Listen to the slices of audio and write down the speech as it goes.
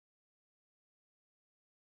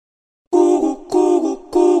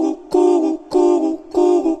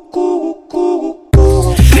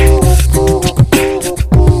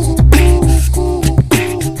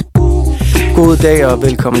Goddag og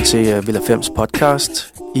velkommen til Villa Fems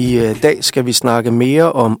podcast. I dag skal vi snakke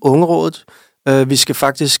mere om Ungerådet. Vi skal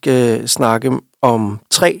faktisk snakke om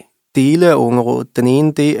 3 dele af Ungerådet. Den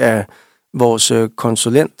ene, det er vores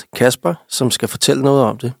konsulent, Kasper, som skal fortælle noget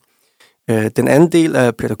om det. Den anden del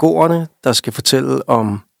er pædagogerne, der skal fortælle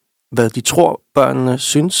om, hvad de tror, børnene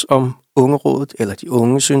synes om Ungerådet, eller de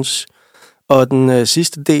unge synes. Og den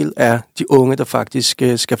sidste del er de unge, der faktisk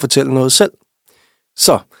skal fortælle noget selv.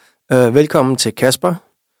 Så, velkommen til Kasper.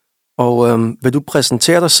 Og vil du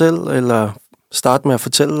præsentere dig selv, eller starte med at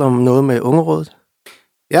fortælle om noget med Ungerådet?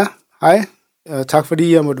 Ja, hej. Tak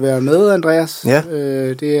fordi jeg måtte være med, Andreas. Ja.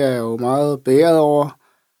 Det er jeg jo meget beæret over,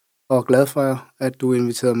 og glad for, at du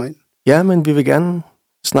inviterede mig ind. Ja, men vi vil gerne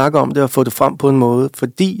snakke om det og få det frem på en måde,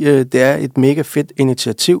 fordi det er et mega fedt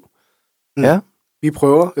initiativ. Ja. Vi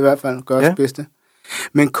prøver i hvert fald at gøre det bedste.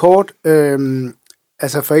 Men kort,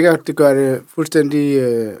 altså for ikke at det gør det fuldstændig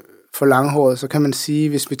for langhåret, så kan man sige,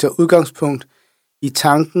 hvis vi tager udgangspunkt i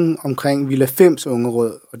tanken omkring Villa Fems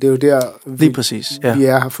Ungeråd, og det er jo der, vi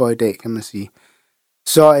er her for i dag, kan man sige,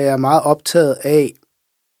 så er jeg meget optaget af,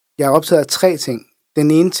 3 ting.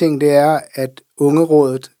 Den ene ting, det er, at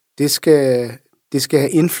Ungerådet, det skal have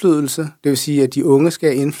indflydelse, det vil sige, at de unge skal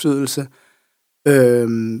have indflydelse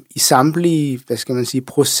i samtlige,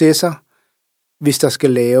 processer, hvis der skal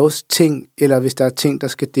laves ting, eller hvis der er ting, der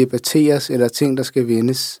skal debatteres, eller ting, der skal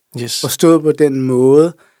vendes. Yes. Forstået på den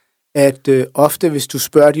måde, at ofte, hvis du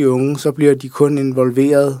spørger de unge, så bliver de kun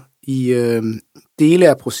involveret i dele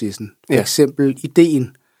af processen. For eksempel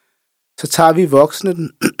ideen. Så tager vi voksne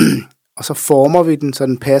den, og så former vi den, så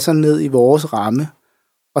den passer ned i vores ramme.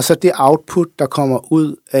 Og så det output, der kommer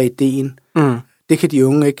ud af ideen, det kan de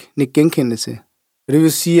unge ikke genkende til. Og det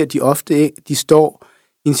vil sige, at de ofte de står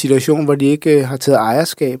i en situation, hvor de ikke har taget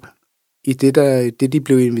ejerskab i det de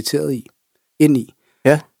blev inviteret ind i.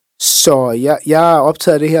 Ja. Så jeg er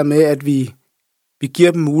optaget af det her med, at vi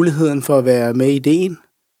giver dem muligheden for at være med i ideen.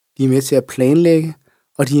 De er med til at planlægge,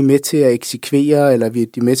 og de er med til at eksekvere, eller de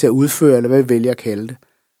er med til at udføre, eller hvad vi vælger at kalde det.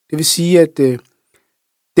 Det vil sige, at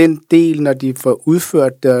den del, når de får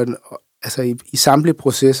udført den, altså i samtlige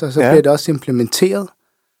processer, så bliver det også implementeret,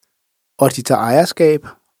 og de tager ejerskab,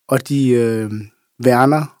 og de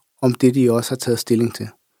værner om det, de også har taget stilling til.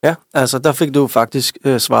 Ja, altså der fik du faktisk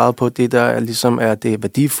svaret på det, der ligesom er det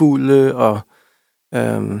værdifulde, og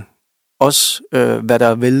også hvad der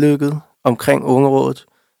er vellykket omkring Ungerådet.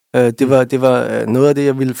 Det var noget af det,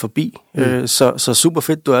 jeg ville forbi. Så super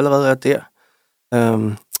fedt, du allerede er der.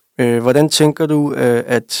 Hvordan tænker du,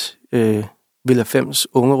 at Villa Fems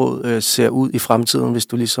Ungeråd ser ud i fremtiden, hvis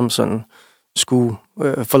du ligesom sådan skulle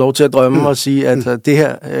få lov til at drømme og sige, at det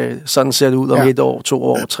her, sådan ser det ud om 1 år, 2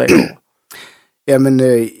 år, 3 år? Jamen,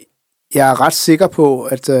 jeg er ret sikker på,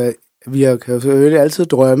 at vi kan jo selvfølgelig altid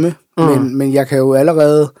drømme, men jeg kan jo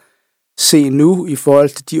allerede se nu i forhold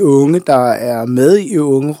til de unge, der er med i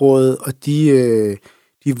Ungerådet, og de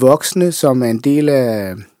voksne, som er en del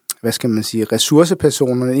af,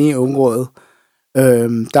 ressourcepersonerne i Ungerådet,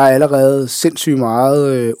 der er allerede sindssygt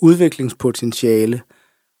meget udviklingspotentiale.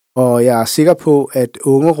 Og jeg er sikker på, at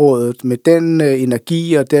Ungerådet med den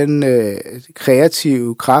energi og den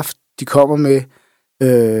kreative kraft, de kommer med,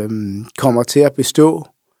 kommer til at bestå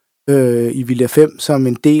i Villa Fem som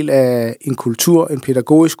en del af en kultur, en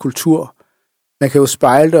pædagogisk kultur. Man kan jo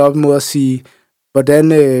spejle det op mod at sige,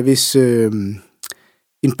 hvordan hvis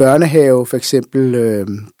en børnehave for eksempel,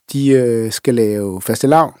 de skal lave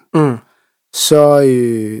fastelavn, så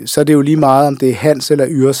er det jo lige meget, om det er Hans eller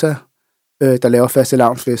Yrsa, der laver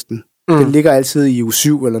fastelavnsfesten. Den ligger altid i uge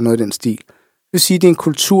 7 eller noget i den stil. Det vil sige, at det er en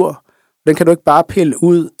kultur, den kan du ikke bare pille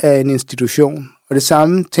ud af en institution. Og det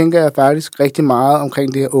samme tænker jeg faktisk rigtig meget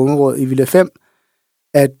omkring det her Ungeråd i Villa Fem,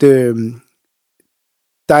 at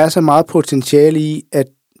der er så meget potentiale i, at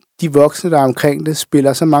de voksne, der er omkring det,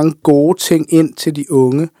 spiller så mange gode ting ind til de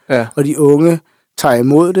unge, og de unge tager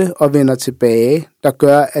imod det og vender tilbage, der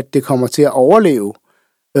gør, at det kommer til at overleve,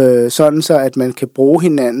 sådan så, at man kan bruge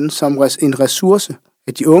hinanden som en ressource.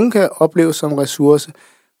 At de unge kan opleves som en ressource,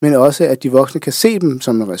 men også, at de voksne kan se dem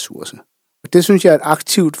som en ressource. Og det synes jeg er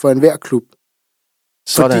aktivt for enhver klub.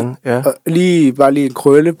 Sådan, og bare lige en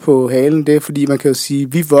krølle på halen, det er, fordi man kan jo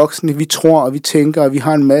sige, vi voksne, vi tror, og vi tænker, og vi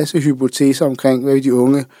har en masse hypoteser omkring, hvad de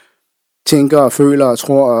unge tænker, og føler, og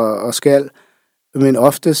tror, og skal. Men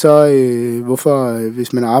ofte så,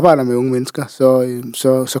 hvis man arbejder med unge mennesker,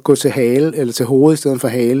 så gå til hale, eller til hovedet i stedet for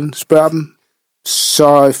halen, spørg dem,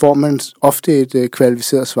 så får man ofte et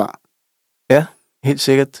kvalificeret svar. Ja, helt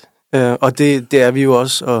sikkert. Og det er vi jo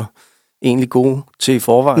også, og egentlig gode til i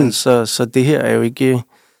forvejen, så det her er jo ikke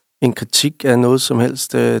en kritik af noget som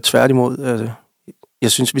helst. Tværtimod,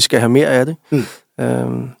 jeg synes, vi skal have mere af det.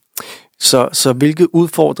 Så hvilke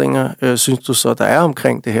udfordringer synes du så, der er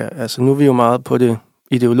omkring det her? Altså nu er vi jo meget på det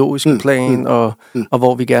ideologiske plan, og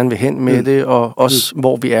hvor vi gerne vil hen med det, og også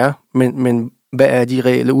hvor vi er. Men hvad er de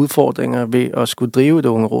reelle udfordringer ved at skulle drive et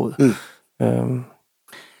ungeråd?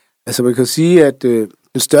 Altså man kan sige, at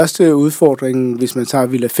den største udfordring, hvis man tager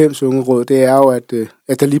Villa Fems ungeråd, det er jo,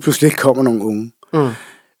 at der lige pludselig ikke kommer nogen unge.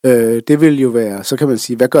 Det vil jo være, så kan man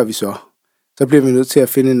sige, hvad gør vi så? Så bliver vi nødt til at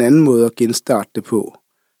finde en anden måde at genstarte det på.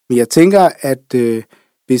 Men jeg tænker, at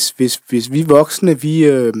hvis vi voksne, vi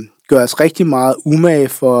gør os rigtig meget umage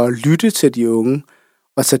for at lytte til de unge,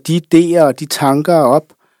 og så de idéer og de tanker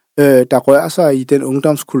op, der rører sig i den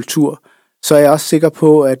ungdomskultur, så er jeg også sikker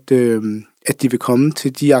på, at de vil komme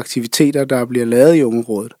til de aktiviteter, der bliver lavet i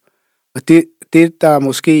ungerådet. Og det der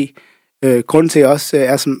måske grund til også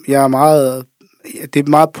er, som jeg er meget, det er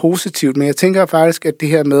meget positivt, men jeg tænker faktisk, at det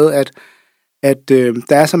her med, at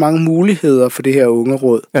der er så mange muligheder for det her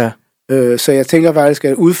ungeråd. Ja. Så jeg tænker faktisk,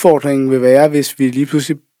 at udfordringen vil være, hvis vi lige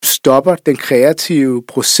pludselig stopper den kreative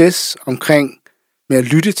proces omkring med at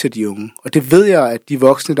lytte til de unge. Og det ved jeg, at de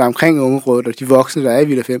voksne, der er omkring ungerådet, og de voksne, der er i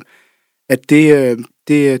Villa Fem, at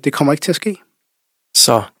det kommer ikke til at ske.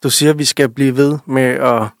 Så du siger, at vi skal blive ved med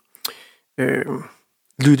at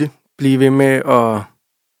lytte, blive ved med at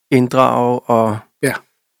inddrage og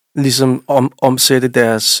ligesom omsætte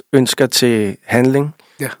deres ønsker til handling.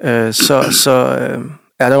 Ja. Så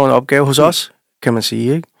er der jo en opgave hos os, kan man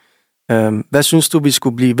sige, ikke? Hvad synes du, vi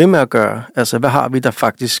skulle blive ved med at gøre? Altså, hvad har vi, der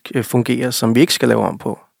faktisk fungerer, som vi ikke skal lave om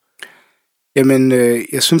på? Jamen,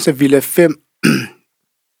 jeg synes, at Villa Fem,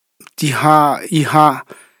 I har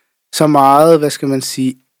så meget, hvad skal man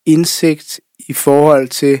sige, indsigt i forhold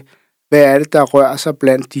til, hvad er det, der rører sig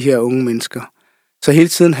blandt de her unge mennesker. Så hele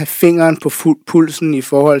tiden have fingeren på pulsen i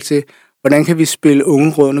forhold til, hvordan kan vi spille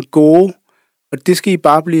ungerådene gode, og det skal I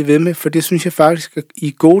bare blive ved med, for det synes jeg faktisk, at I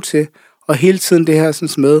er gode til. Og hele tiden det her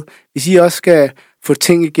sådan med, hvis I også skal få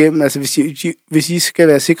ting igennem, altså hvis I skal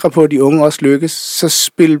være sikre på, at de unge også lykkes, så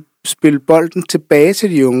spil bolden tilbage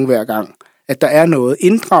til de unge hver gang. At der er noget.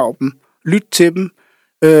 Inddrag dem. Lyt til dem.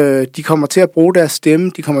 De kommer til at bruge deres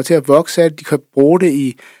stemme. De kommer til at vokse af det. De kan bruge det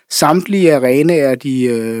i samtlige arenaer,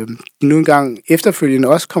 de nu engang efterfølgende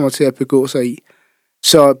også kommer til at begå sig i.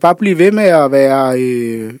 Så bare bliv ved med at være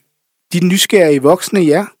de nysgerrige voksne,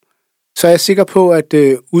 ja. Så er jeg sikker på, at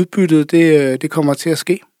udbyttet, det kommer til at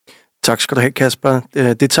ske. Tak skal du have, Kasper.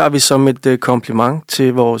 Det tager vi som et kompliment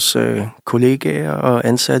til vores kollegaer og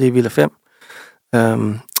ansatte i Villa Fem.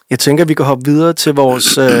 Jeg tænker, at vi kan hoppe videre til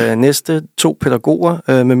vores næste 2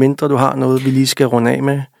 pædagoger, medmindre du har noget, vi lige skal runde af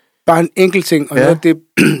med. Bare en enkelt ting, og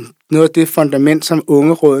noget af det fundament, som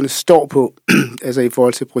ungerådene står på, altså i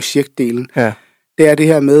forhold til projektdelen, det er det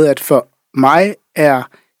her med, at for mig er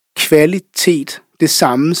kvalitet det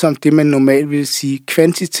samme som det, man normalt vil sige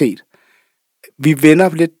kvantitet. Vi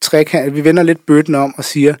vender lidt bøtten om og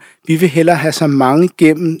siger, vi vil hellere have så mange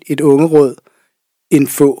gennem et ungeråd end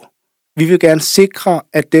få. Vi vil gerne sikre,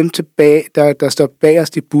 at dem tilbage, der står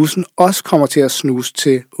bagerst i bussen, også kommer til at snuse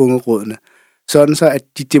til ungerådene. Sådan så, at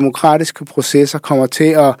de demokratiske processer kommer til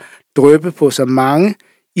at dryppe på så mange,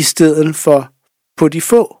 i stedet for på de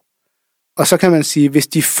få. Og så kan man sige, hvis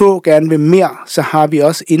de få gerne vil mere, så har vi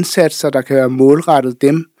også indsatser, der kan være målrettet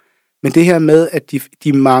dem. Men det her med, at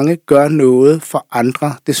de mange gør noget for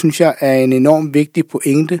andre, det synes jeg er en enormt vigtig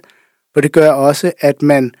pointe, for det gør også, at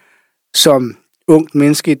man som ungt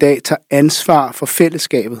menneske i dag tager ansvar for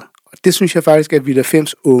fællesskabet. Og det synes jeg faktisk, at Villa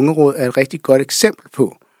Fems ungeråd er et rigtig godt eksempel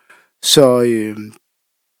på. Så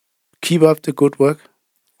keep up the good work.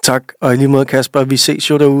 Tak, og i lige måde, Kasper, vi ses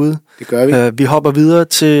jo derude. Det gør vi. Vi hopper videre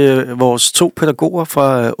til vores 2 pædagoger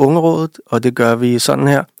fra Ungerådet, og det gør vi sådan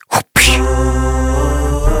her.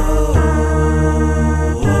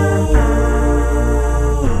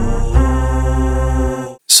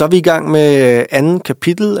 Så er vi i gang med andet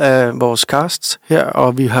kapitel af vores cast her,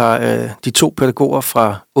 og vi har de 2 pædagoger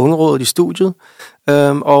fra Ungerådet i studiet.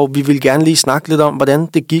 Og vi vil gerne lige snakke lidt om, hvordan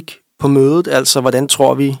det gik på mødet, altså hvordan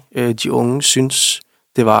tror vi, de unge synes,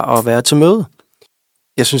 det var at være til møde.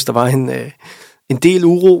 Jeg synes, der var en del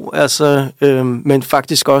uro, altså, men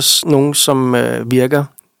faktisk også nogen, som virker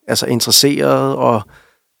altså interesseret,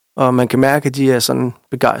 og man kan mærke, at de er sådan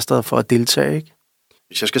begejstrede for at deltage, ikke?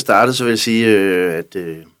 Hvis jeg skal starte, så vil jeg sige, at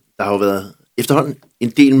der har jo været efterhånden en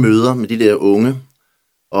del møder med de der unge,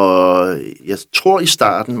 og jeg tror i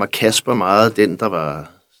starten var Kasper meget den, der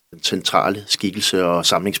var den centrale skikkelse og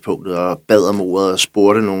samlingspunktet, og bad om ordet og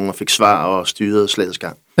spurgte nogen og fik svar og styrede slagets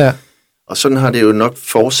gang. Ja. Og sådan har det jo nok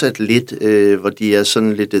fortsat lidt, hvor de er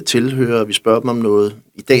sådan lidt tilhører, og vi spørger dem om noget.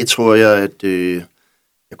 I dag tror jeg,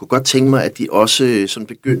 at jeg kunne godt tænke mig, at de også sådan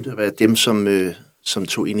begyndte at være dem, som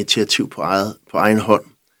tog initiativ på egen hånd,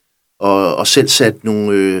 og selv satte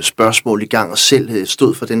nogle spørgsmål i gang, og selv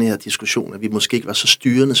stod for den her diskussion, at vi måske ikke var så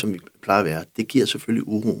styrende, som vi plejer at være. Det giver selvfølgelig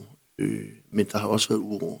uro, men der har også været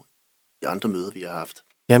uro i andre møder, vi har haft.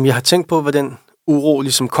 Jamen, jeg har tænkt på, hvad den uro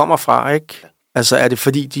ligesom kommer fra, ikke? Ja. Altså, er det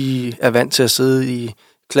fordi, de er vant til at sidde i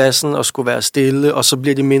klassen og skulle være stille, og så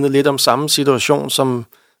bliver de mindet lidt om samme situation som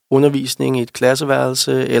undervisning i et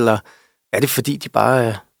klasseværelse, eller er det fordi, de bare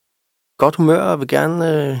er godt humør og vil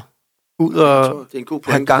gerne ud og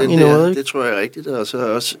have gang i noget? Ikke? Det tror jeg er rigtigt, og så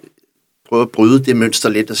også prøve at bryde det mønster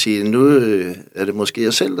lidt og sige, nu er det måske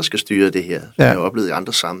jeg selv, der skal styre det her. Ja. Jeg har oplevet i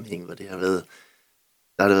andre sammenhænge, hvor det har været,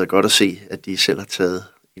 der har det været godt at se, at de selv har taget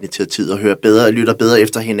initiativet og lytter bedre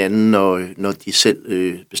efter hinanden, når de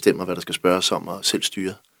selv bestemmer, hvad der skal spørges om, og selv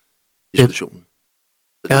styre diskussionen.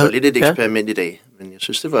 Så det var lidt et eksperiment i dag, men jeg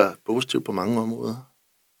synes, det var positivt på mange områder.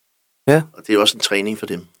 Ja. Og det er også en træning for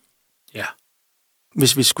dem. Ja.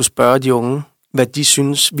 Hvis vi skulle spørge de unge, hvad de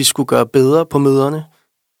synes, vi skulle gøre bedre på møderne,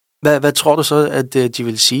 hvad tror du så, at de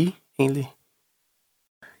vil sige egentlig?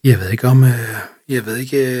 Jeg ved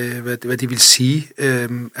ikke, hvad de vil sige.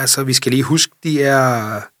 Altså, vi skal lige huske, de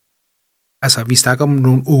er... Altså, vi snakker om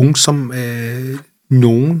nogle unge, som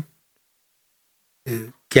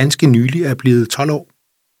ganske nylig er blevet 12 år.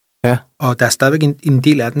 Ja. Og der er stadigvæk en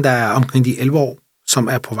del af dem, der er omkring de 11 år, som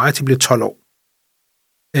er på vej til at blive 12 år.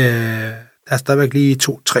 Der er stadigvæk lige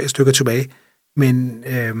 2-3 stykker tilbage. Men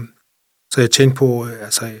så jeg tænker på,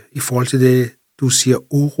 altså i forhold til det, du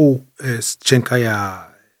siger uro, tænker jeg,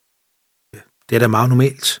 det er da meget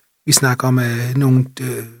normalt. Vi snakker om nogle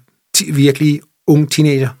virkelig unge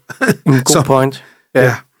teenager. God point.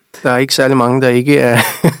 Ja. Der er ikke særlig mange, der ikke er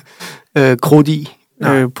krudt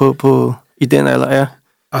i den alder, ja.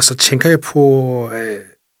 Og så tænker jeg på,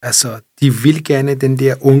 altså, de vil gerne den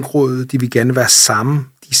der ungerådet, de vil gerne være sammen.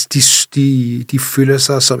 De føler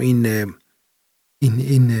sig som en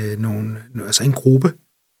gruppe,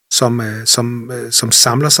 som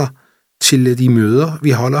samler sig til de møder, vi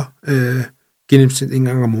holder gennemsnit en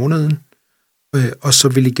gang om måneden. Og så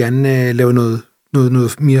vil de gerne lave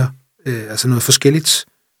noget mere, altså noget forskelligt.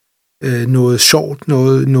 Noget sjovt,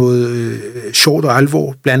 noget sjovt og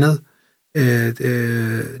alvor blandet.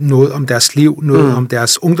 Noget om deres liv, noget om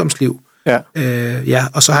deres ungdomsliv. Ja.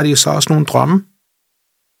 Og så har de jo så også nogle drømme.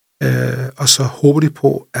 Og så håber de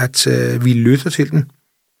på, at vi lytter til den,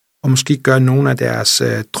 og måske gør nogle af deres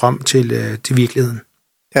drøm til virkeligheden.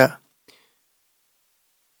 Ja.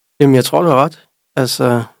 Jamen, jeg tror, du har ret.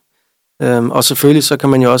 Altså, og selvfølgelig så kan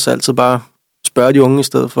man jo også altid bare spørge de unge, i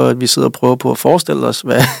stedet for, at vi sidder og prøver på at forestille os,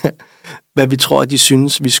 hvad vi tror, at de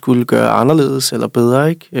synes, vi skulle gøre anderledes eller bedre,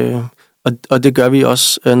 ikke? Og det gør vi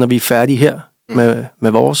også, når vi er færdige her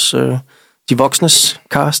med vores, de voksnes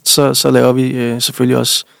cast, så laver vi selvfølgelig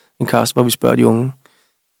også en cast, hvor vi spørger de unge.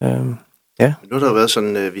 Ja. Nu har der jo været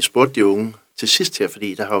sådan, vi spurgte de unge til sidst her,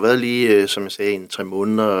 fordi der har jo været lige, som jeg sagde, 3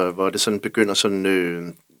 måneder, hvor det sådan begynder sådan,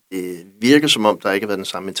 det virker som om, der ikke har været den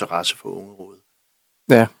samme interesse for ungerådet.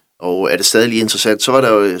 Ja. Og er det stadig lige interessant, så var der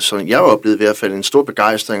jo, sådan, jeg har oplevet i hvert fald en stor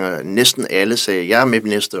begejstring, og næsten alle sagde, jeg er med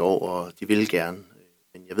næste år, og de ville gerne.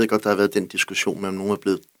 Men jeg ved godt, der har været den diskussion, men nogen er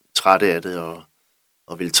blevet trætte af det,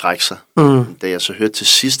 og ville trække sig. Da jeg så hørte til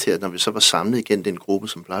sidst her, når vi så var samlet igen, den gruppe,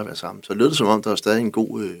 som plejer at være sammen, så lød det som om, der var stadig en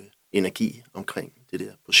god energi omkring det der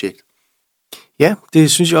projekt. Ja,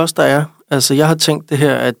 det synes jeg også, der er. Altså, jeg har tænkt det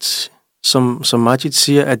her, at som Majid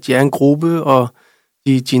siger, at de er en gruppe, og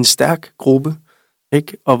de er en stærk gruppe,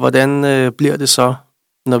 ikke? Og hvordan bliver det så,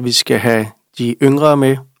 når vi skal have de yngre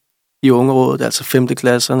med i ungerådet, altså 5.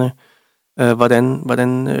 klasserne?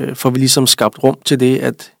 Hvordan får vi ligesom skabt rum til det,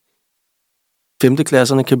 at 5.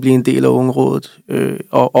 klasserne kan blive en del af ungerådet,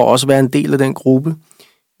 og også være en del af den gruppe?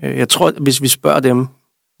 Jeg tror, at hvis vi spørger dem,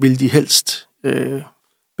 vil de helst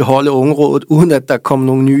beholde ungerådet, uden at der kommer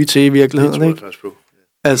nogle nye til i virkeligheden, ikke?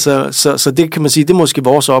 Altså, så det kan man sige, det er måske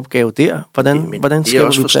vores opgave der. Hvordan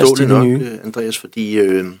skaber vi plads til de nye? Andreas, fordi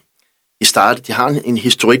de har en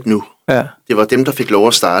historik nu. Ja. Det var dem, der fik lov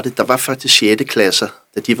at starte. Der var faktisk 6. klasser,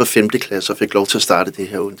 da de var 5. klasser, fik lov til at starte det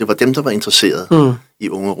her. Det var dem, der var interesseret i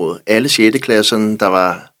ungerådet. Alle 6. klasserne,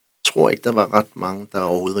 tror ikke, der var ret mange, der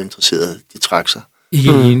overhovedet var interesseret. De trak sig.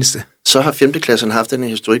 Ikke den eneste. Så har 5. klasserne haft den her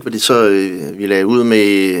historik, hvor de så vi lagde ud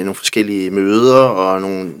med nogle forskellige møder, og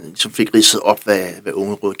nogle, som fik ridset op, hvad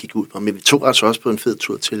ungerådet gik ud på. Men vi tog altså også på en fed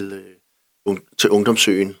tur til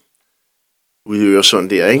Ungdomsøen ude i Øresund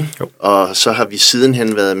der, ikke? Jo. Og så har vi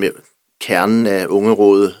sidenhen været med kernen af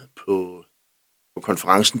ungerådet på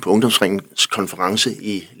konferencen, på Ungdomsringens konference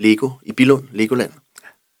i Billund, Legoland.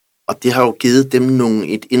 Og det har jo givet dem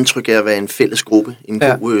et indtryk af at være en fælles gruppe, en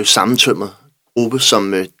god sammentømret gruppe,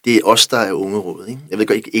 som det er os, der er Ungerådet. Ikke? Jeg ved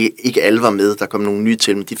godt, ikke alle var med, der kom nogle nye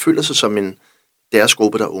til, men de føler sig som deres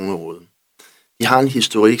gruppe, der er Ungerådet. De har en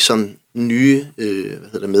historik som nye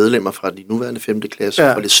medlemmer fra de nuværende 5.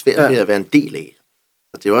 klasse, og lidt svært ved at være en del af.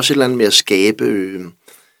 Og det er også et eller andet med at skabe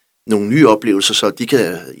nogle nye oplevelser, så de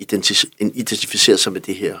kan identificere sig med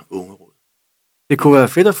det her Ungeråd. Det kunne være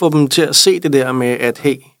fedt at få dem til at se det der med, at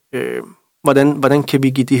hey, hvordan kan vi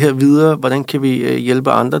give det her videre? Hvordan kan vi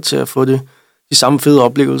hjælpe andre til at få de samme fede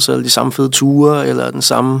oplevelser, eller de samme fede ture, eller den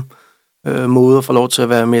samme måde at få lov til at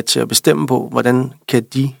være med til at bestemme på? Hvordan kan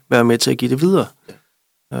de være med til at give det videre?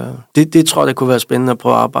 Det tror jeg, det kunne være spændende at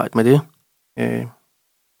prøve at arbejde med det.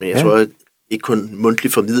 Men jeg tror, at ikke kun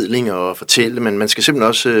mundtlig formidling og fortælle, men man skal simpelthen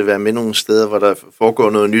også være med nogle steder, hvor der foregår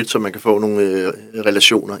noget nyt, så man kan få nogle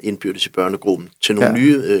relationer indbyrdes i børnegruppen til nogle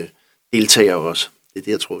nye deltagere også. Det er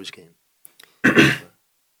det, jeg tror, vi skal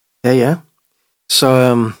have. Ja.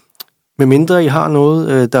 Så medmindre I har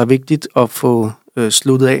noget, der er vigtigt at få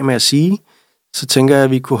sluttet af med at sige, så tænker jeg,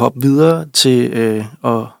 at vi kunne hoppe videre til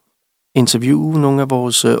at interviewe nogle af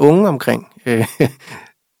vores unge omkring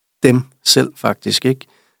dem selv faktisk, ikke?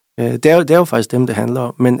 Det er jo faktisk dem, det handler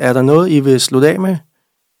om. Men er der noget, I vil slutte af med?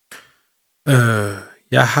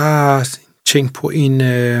 Jeg har tænkt på en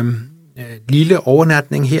lille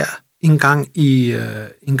overnatning her en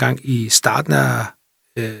gang i starten af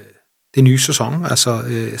det nye sæson, altså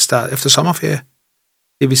start efter sommerferie.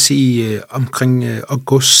 Det vil sige omkring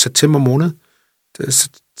august-september måned.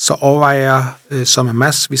 Så overvejer jeg, som en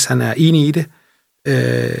Mads, hvis han er enig i det,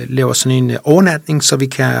 laver sådan en overnatning, så vi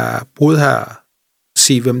kan både her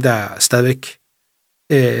se, hvem der stadigvæk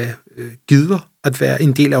gider at være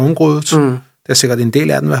en del af Ungerådet. Det er sikkert en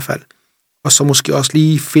del af den i hvert fald. Og så måske også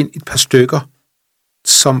lige finde et par stykker,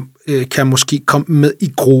 som kan måske komme med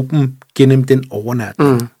i gruppen gennem den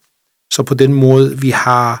overnatning. Så på den måde, vi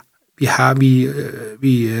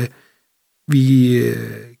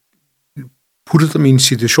putter dem i en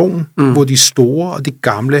situation, hvor de store og de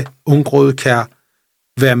gamle Ungerådet kan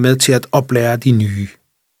være med til at oplære de nye.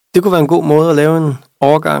 Det kunne være en god måde at lave en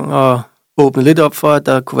overgang og åbne lidt op for, at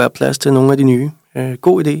der kunne være plads til nogle af de nye.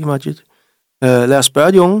 God idé, Majid. Lad os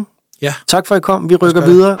spørge de unge. Ja. Tak for, at I kom. Vi rykker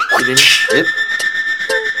videre.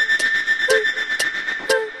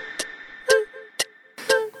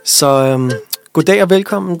 Så goddag og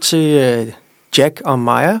velkommen til Jack og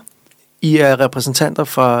Maja. I er repræsentanter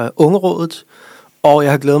fra Ungerådet, og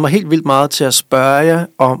jeg har glædet mig helt vildt meget til at spørge jer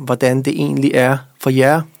om, hvordan det egentlig er for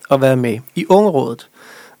jer at være med i Ungerådet.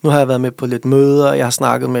 Nu har jeg været med på lidt møder, jeg har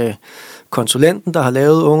snakket med konsulenten, der har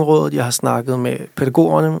lavet Ungerådet, jeg har snakket med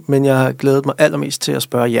pædagogerne, men jeg har glædet mig allermest til at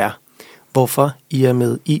spørge jer, hvorfor I er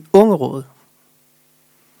med i Ungerådet.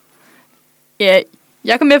 Ja,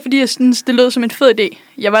 jeg kom med, fordi jeg synes, det lød som en fed idé.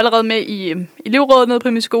 Jeg var allerede med i elevrådet nede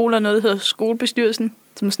på min skole, og noget, der hedder skolebestyrelsen,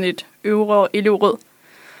 som sådan et øvre elevråd.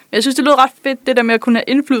 Men jeg synes, det lød ret fedt, det der med at kunne have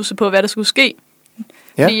indflydelse på, hvad der skulle ske.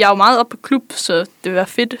 Ja. Fordi jeg er jo meget oppe på klub, så det vil være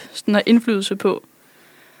fedt sådan at have indflydelse på,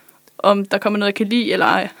 om der kommer noget, jeg kan lide eller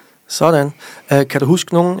ej. Sådan. Kan du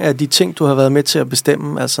huske nogle af de ting, du har været med til at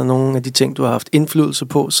bestemme, altså nogle af de ting, du har haft indflydelse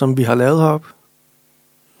på, som vi har lavet heroppe?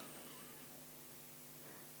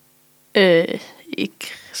 Ikke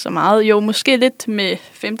så meget. Jo, måske lidt med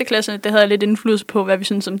 5. klasserne, det havde jeg lidt indflydelse på, hvad vi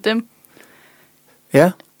synes om dem.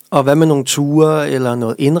 Ja, og hvad med nogle ture eller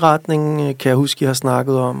noget indretning, kan jeg huske, I har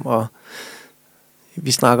snakket om, og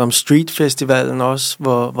vi snakker om streetfestivalen også,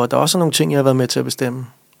 hvor der også er nogle ting, jeg har været med til at bestemme.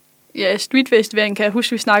 Ja, streetfestivalen kan jeg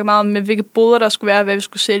huske, vi snakkede meget om, med hvilke boder der skulle være, hvad vi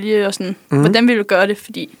skulle sælge og sådan, hvordan vi ville gøre det,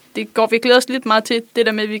 fordi vi glæder os lidt meget til det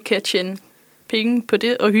der med, at vi kan tjene penge på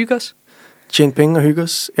det og hygge os. Tjene penge og hygge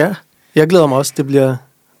os, ja. Jeg glæder mig også,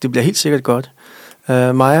 det bliver helt sikkert godt.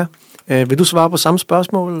 Maja, vil du svare på samme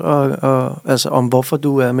spørgsmål, og altså om hvorfor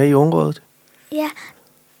du er med i Ungerådet?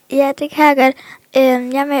 Ja, det kan jeg godt.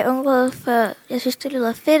 Jeg er med i Ungerådet, for jeg synes, det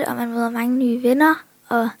lyder fedt, og man møder mange nye venner,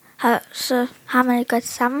 og så har man et godt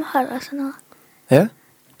sammenhold og sådan noget. Ja.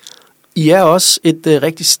 I er også et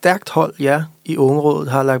rigtig stærkt hold, i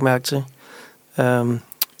Ungerådet, har jeg lagt mærke til.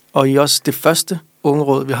 Og I er også det første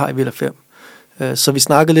Ungeråd, vi har i Villa Fem. Så vi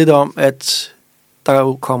snakkede lidt om, at der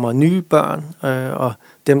jo kommer nye børn, og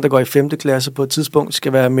dem, der går i 5. klasse på et tidspunkt,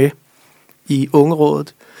 skal være med i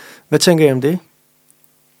Ungerådet. Hvad tænker I om det?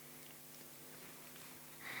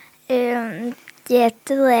 Ja,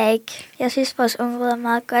 det ved jeg ikke. Jeg synes, vores Ungeråd er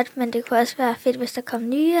meget godt, men det kunne også være fedt, hvis der kom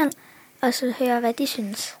nye ind, og så høre, hvad de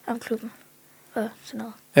synes om klubben og sådan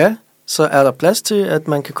noget. Ja, så er der plads til, at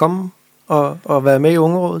man kan komme og være med i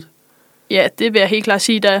Ungerådet? Ja, det vil jeg helt klart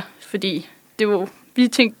sige der, fordi det var, vi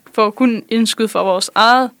tænkte for at kunne indskyde for vores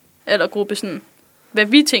eget aldergruppe, sådan, hvad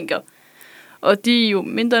vi tænker. Og de jo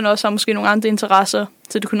mindre end os har måske nogle andre interesser,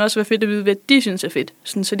 så det kunne også være fedt at vide, hvad de synes er fedt,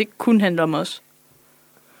 sådan, så det ikke kun handler om os.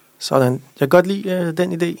 Sådan. Jeg kan godt lide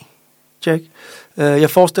den idé, Jack. Jeg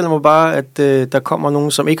forestiller mig bare, at der kommer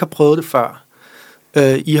nogen, som ikke har prøvet det før.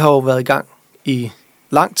 I har jo været i gang i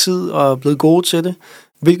lang tid og er blevet gode til det.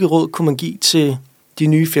 Hvilket råd kunne man give til de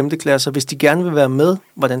nye 5. klasser, hvis de gerne vil være med?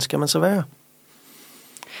 Hvordan skal man så være?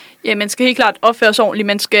 Ja, man skal helt klart opføre sig ordentligt.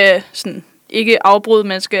 Man skal sådan, ikke afbryde,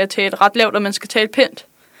 man skal tale ret lavt, og man skal tale pænt.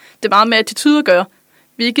 Det er meget med attitude at gøre.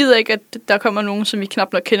 Vi gider ikke, at der kommer nogen, som vi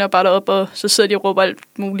knap nok kender, bare derop, og så sidder de og råber alt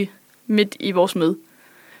muligt midt i vores møde.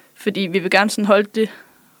 Fordi vi vil gerne sådan holde det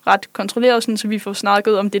ret kontrolleret, sådan, så vi får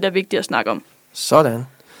snakket om det, der er vigtigt at snakke om. Sådan.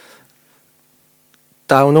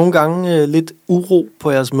 Der er jo nogle gange lidt uro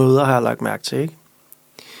på jeres møder, har jeg lagt mærke til,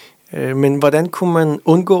 ikke? Men hvordan kunne man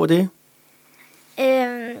undgå det?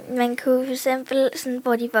 Man kunne for eksempel, sådan,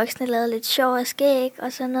 hvor de voksne lavede lidt sjov og skæg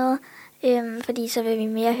og sådan noget, fordi så vil vi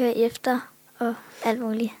mere høre efter og alt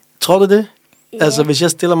muligt. Tror du det? Ja. Altså, hvis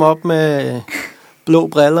jeg stiller mig op med blå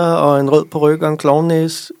briller og en rød peruk og en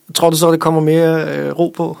klovnnæse, tror du så, det kommer mere ro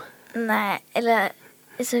på? Nej, eller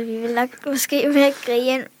altså, vi vil nok måske mere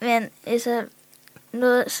grine, men altså,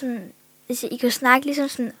 noget sådan, altså, I kan snakke ligesom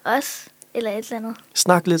sådan os, eller et eller andet.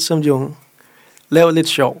 Snak lidt som de unge. Lav lidt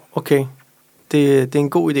sjov. Okay. Det er en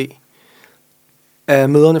god idé. Er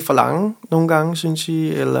møderne for lange nogle gange, synes I?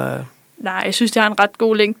 Eller? Nej, jeg synes, det har en ret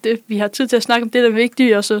god længde. Vi har tid til at snakke om det, der er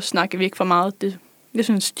vigtigt, og så snakker vi ikke for meget. Jeg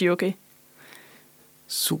synes, de er okay.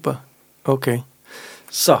 Super. Okay.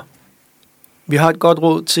 Så, vi har et godt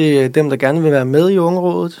råd til dem, der gerne vil være med i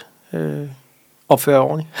Ungerådet. Opføre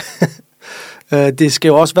ordentligt. Det skal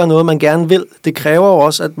jo også være noget, man gerne vil. Det kræver jo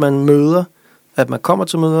også, at man møder, at man kommer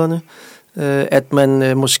til møderne, at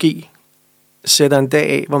man måske sætter en dag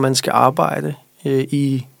af, hvor man skal arbejde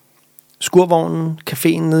i skurvognen,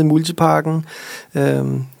 caféen nede i Multiparken.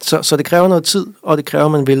 Så det kræver noget tid, og det kræver,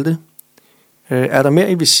 at man vil det. Er der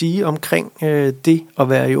mere, I vil sige omkring det at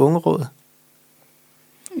være i Ungerådet?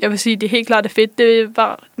 Jeg vil sige, det er helt klart det fedt. Det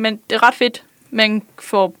er ret fedt. Man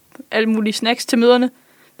får alle mulige snacks til møderne.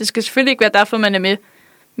 Det skal selvfølgelig ikke være derfor, man er med,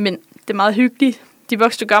 men det er meget hyggeligt. De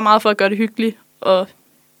voksne gør meget for at gøre det hyggeligt, og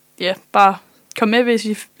ja, bare kom med, hvis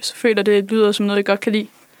I føler, det lyder som noget, I godt kan lide.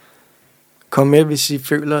 Kom med, hvis I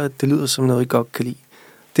føler, at det lyder som noget, I godt kan lide.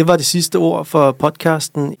 Det var det sidste ord for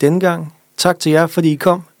podcasten denne gang. Tak til jer, fordi I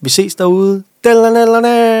kom. Vi ses derude.